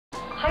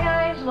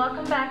guys,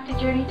 welcome back to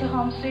Journey to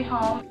Home Sweet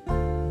Home.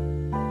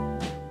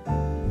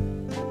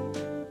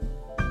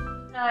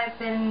 I've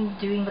been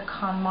doing the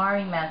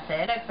KonMari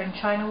method. I've been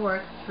trying to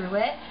work through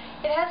it.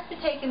 It has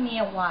been taking me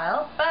a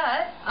while,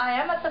 but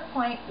I am at the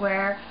point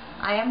where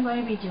I am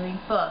going to be doing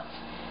books.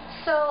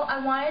 So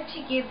I wanted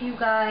to give you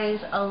guys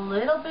a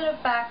little bit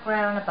of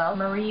background about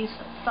Marie's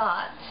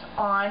thoughts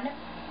on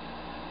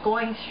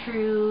going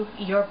through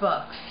your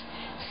books.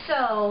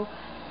 So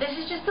this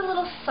is just a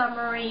little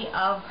summary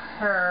of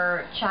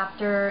her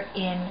chapter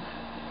in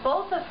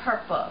both of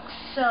her books.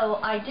 So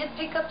I did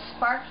pick up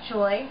Spark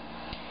Joy,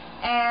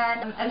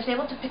 and I was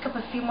able to pick up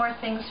a few more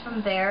things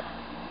from there.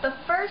 The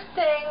first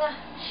thing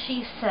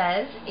she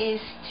says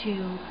is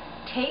to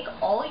take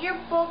all your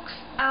books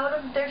out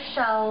of their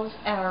shelves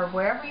or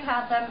wherever you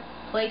have them,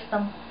 place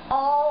them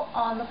all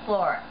on the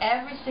floor,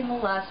 every single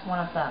last one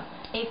of them.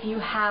 If you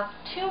have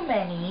too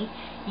many,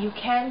 you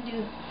can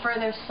do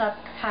further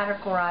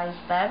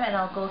subcategorize them, and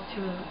I'll go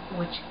through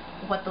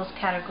what those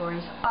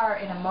categories are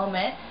in a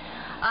moment.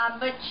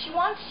 But she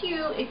wants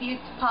you, if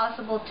it's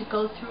possible, to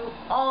go through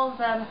all of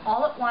them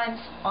all at once,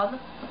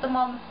 put them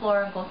on the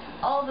floor and go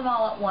through all of them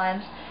all at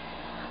once,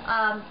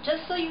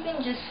 just so you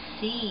can just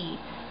see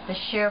the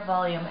sheer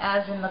volume.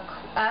 As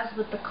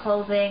with the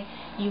clothing,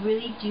 you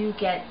really do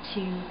get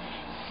to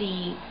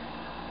see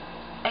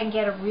and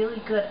get a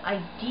really good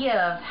idea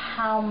of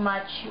how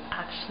much you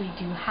actually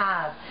do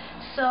have.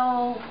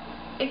 So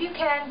if you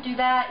can, do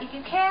that. If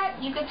you can't,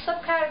 you could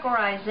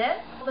subcategorize it.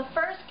 The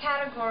first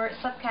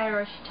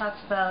subcategory she talks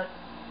about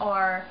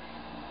are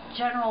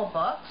general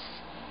books,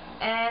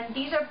 and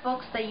these are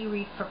books that you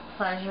read for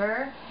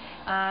pleasure.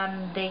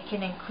 They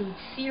can include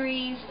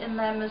series in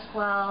them as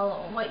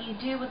well. What you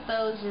do with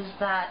those is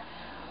that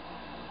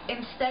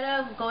instead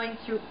of going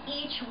through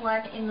each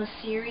one in the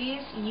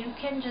series, you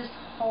can just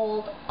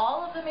hold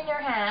all of them in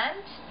your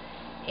hand.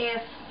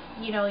 If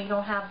you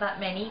don't have that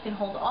many, you can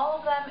hold all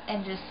of them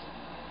and just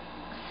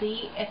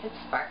see if it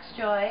sparks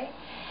joy.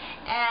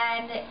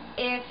 And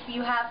if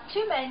you have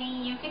too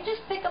many, you can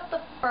just pick up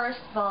the first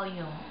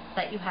volume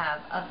that you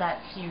have of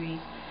that series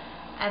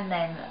and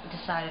then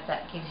decide if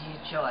that gives you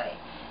joy.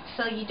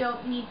 So you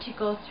don't need to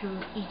go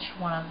through each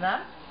one of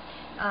them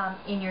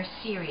in your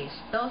series.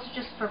 Those are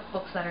just for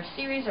books that are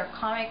series or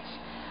comics,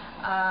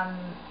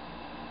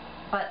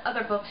 but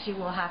other books you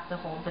will have to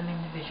hold them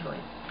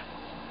individually.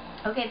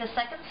 Okay, the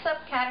second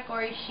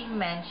subcategory she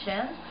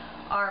mentions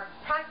are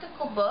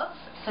practical books,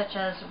 such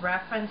as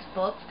reference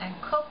books and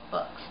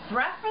cookbooks.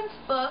 Reference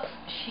books,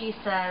 she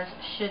says,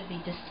 should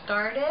be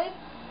discarded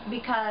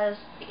because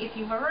if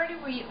you've already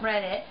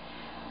read it,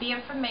 the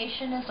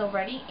information is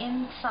already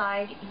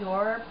inside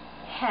your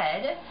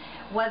head,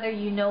 whether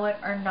you know it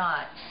or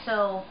not.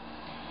 So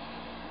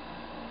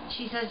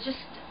she says just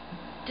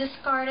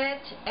discard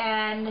it,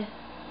 and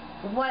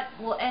what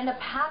will end up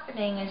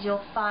happening is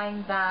you'll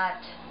find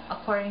that,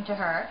 according to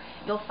her,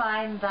 you'll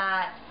find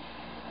that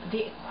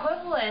the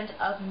equivalent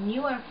of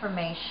new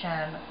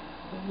information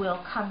will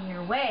come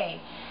your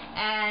way,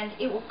 and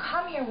it will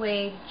come your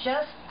way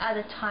just at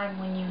a time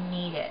when you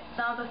need it.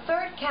 Now the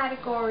third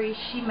category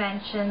she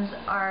mentions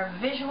are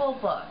visual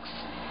books.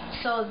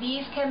 So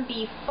these can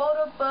be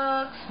photo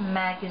books,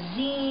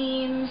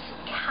 magazines,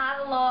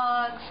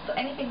 catalogs,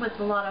 anything with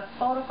a lot of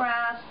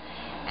photographs.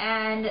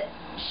 And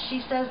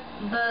she says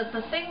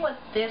the thing with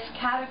this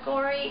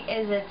category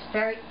is it's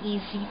very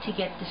easy to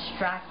get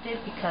distracted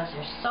because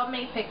there's so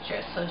many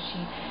pictures. So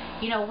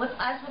she,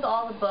 as with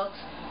all the books,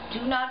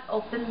 do not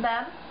open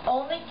them.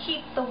 Only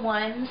keep the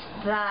ones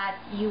that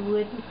you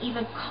wouldn't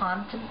even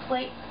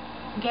contemplate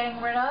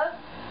getting rid of.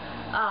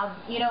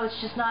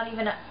 It's just not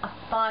even a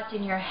thought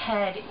in your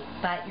head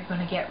that you're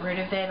going to get rid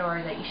of it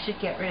or that you should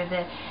get rid of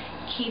it.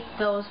 Keep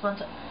those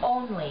ones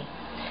only.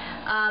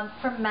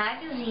 For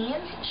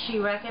magazines, she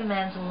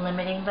recommends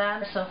limiting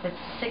them. So if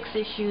it's 6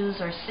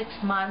 issues or 6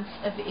 months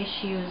of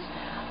issues,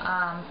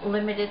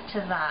 limited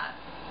to that.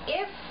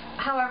 If,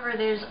 however,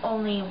 there's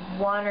only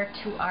 1 or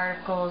 2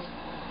 articles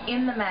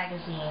in the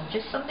magazine,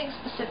 just something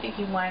specific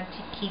you want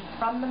to keep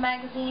from the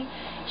magazine,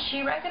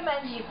 she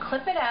recommends you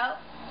clip it out,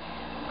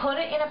 put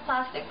it in a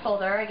plastic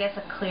folder, I guess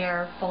a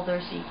clear folder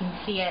so you can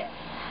see it,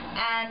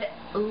 and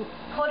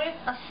put it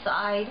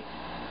aside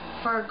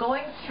for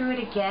going through it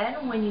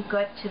again when you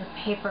get to the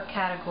paper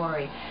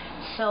category.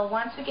 So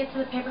once we get to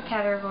the paper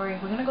category,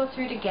 we're going to go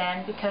through it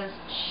again because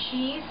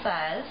she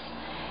says,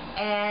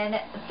 and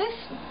this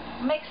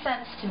makes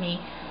sense to me,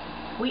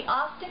 we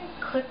often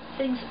clip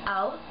things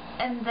out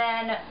and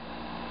then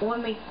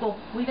when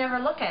we never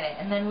look at it,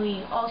 and then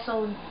we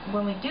also,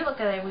 when we do look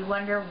at it, we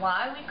wonder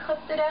why we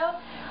clipped it out.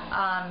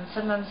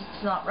 Sometimes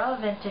it's not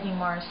relevant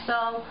anymore.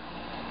 So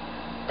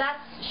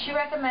she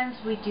recommends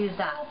we do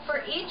that.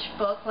 For each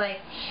book, like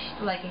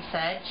I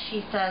said,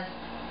 she says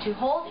to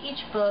hold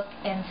each book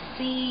and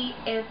see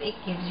if it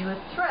gives you a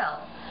thrill.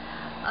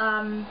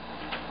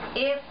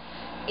 If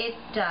it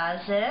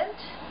doesn't,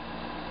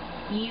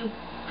 you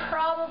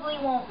probably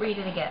won't read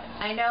it again.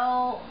 I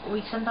know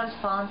we sometimes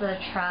fall into the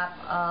trap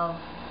of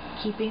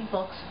keeping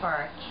books for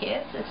our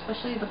kids,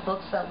 especially the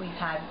books that we've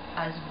had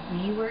as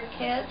we were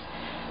kids.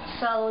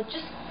 So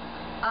just,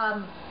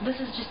 this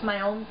is just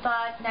my own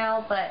thought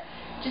now, but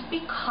just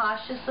be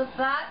cautious of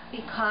that,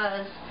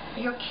 because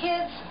your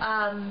kids'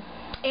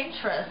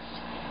 interests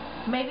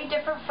may be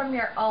different from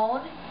your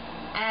own,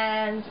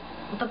 and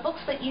the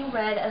books that you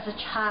read as a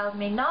child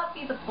may not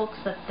be the books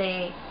that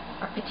they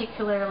are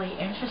particularly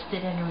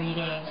interested in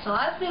reading. So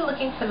I'll be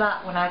looking for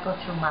that when I go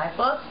through my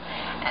books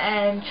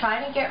and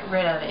trying to get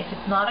rid of it. If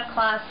it's not a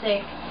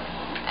classic,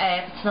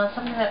 if it's not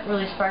something that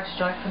really sparks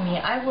joy for me,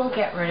 I will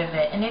get rid of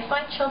it. And if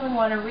my children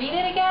want to read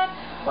it again,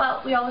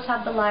 well, we always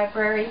have the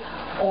library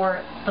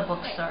or the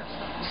bookstore.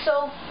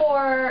 So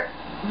for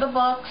the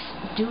books,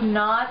 do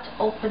not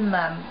open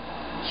them.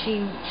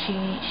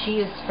 She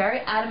is very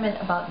adamant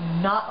about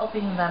not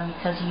opening them,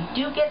 because you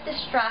do get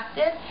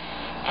distracted,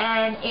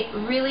 and it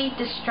really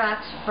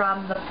distracts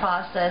from the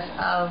process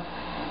of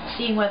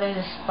seeing whether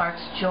this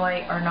sparks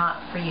joy or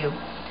not for you.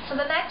 So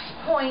the next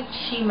point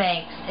she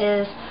makes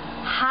is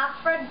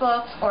half-read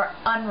books or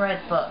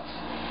unread books.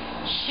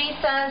 She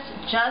says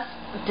just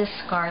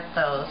discard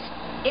those.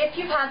 If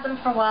you've had them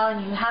for a while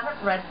and you haven't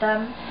read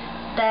them,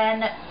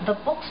 then the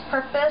book's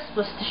purpose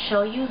was to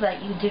show you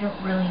that you didn't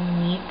really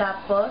need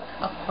that book,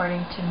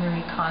 according to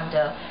Marie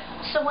Kondo.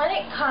 So when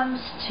it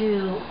comes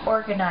to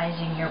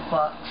organizing your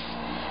books,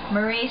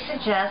 Marie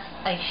suggests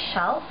a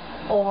shelf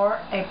or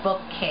a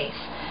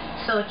bookcase.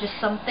 So just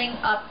something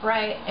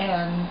upright,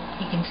 and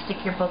you can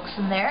stick your books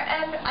in there.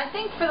 And I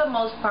think for the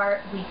most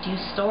part we do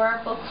store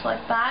our books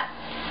like that.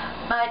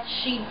 But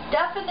she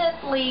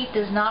definitely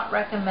does not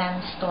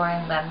recommend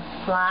storing them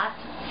flat,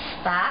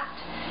 stacked.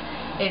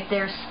 If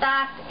they're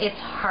stacked, it's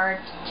hard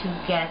to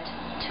get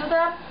to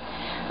them.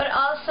 But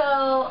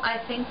also, I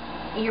think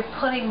you're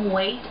putting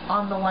weight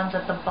on the ones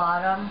at the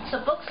bottom. So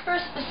books for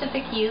a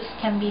specific use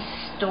can be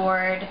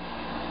stored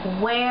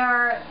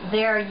where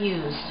they're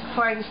used.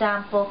 For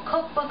example,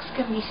 cookbooks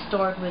can be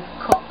stored with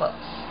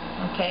cookbooks.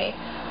 Okay,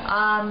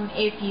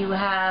 if you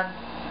have,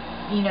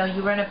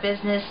 you run a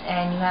business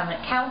and you have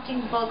an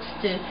accounting books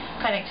to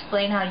kind of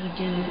explain how to,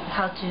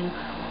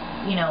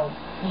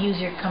 use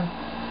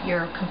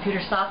your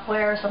computer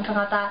software or something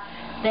like that,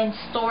 then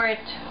store it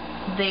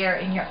there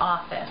in your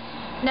office.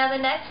 Now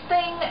the next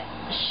thing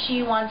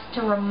she wants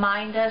to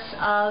remind us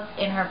of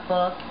in her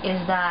book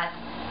is that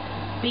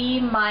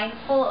be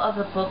mindful of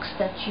the books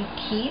that you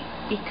keep,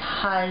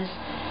 because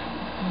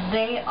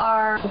they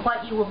are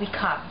what you will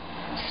become.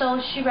 So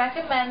she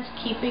recommends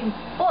keeping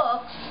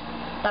books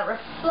that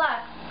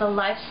reflect the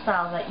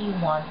lifestyle that you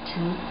want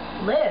to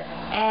live.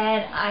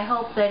 And I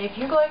hope that if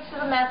you're going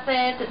through the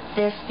method,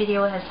 this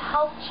video has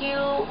helped you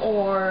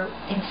or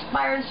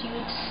inspires you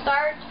to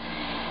start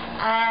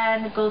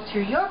and go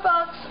through your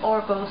books,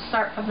 or go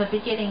start from the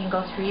beginning and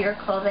go through your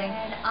clothing.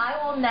 And I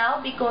will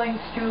now be going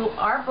through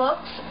our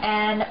books,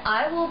 and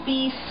I will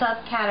be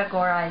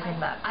subcategorizing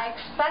them. I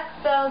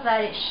expect though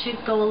that it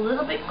should go a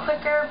little bit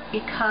quicker,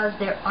 because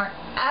there aren't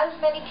as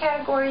many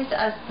categories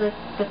as the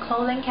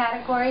clothing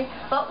category,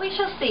 but we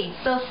shall see.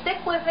 So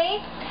stick with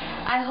me.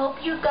 I hope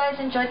you guys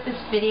enjoyed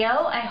this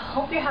video. I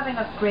hope you're having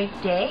a great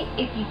day.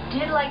 If you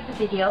did like the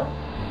video,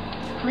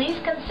 please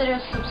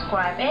consider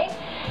subscribing,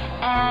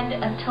 and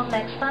until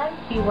next time,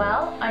 be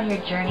well on your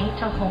journey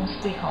to home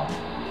sweet home.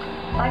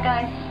 Bye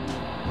guys.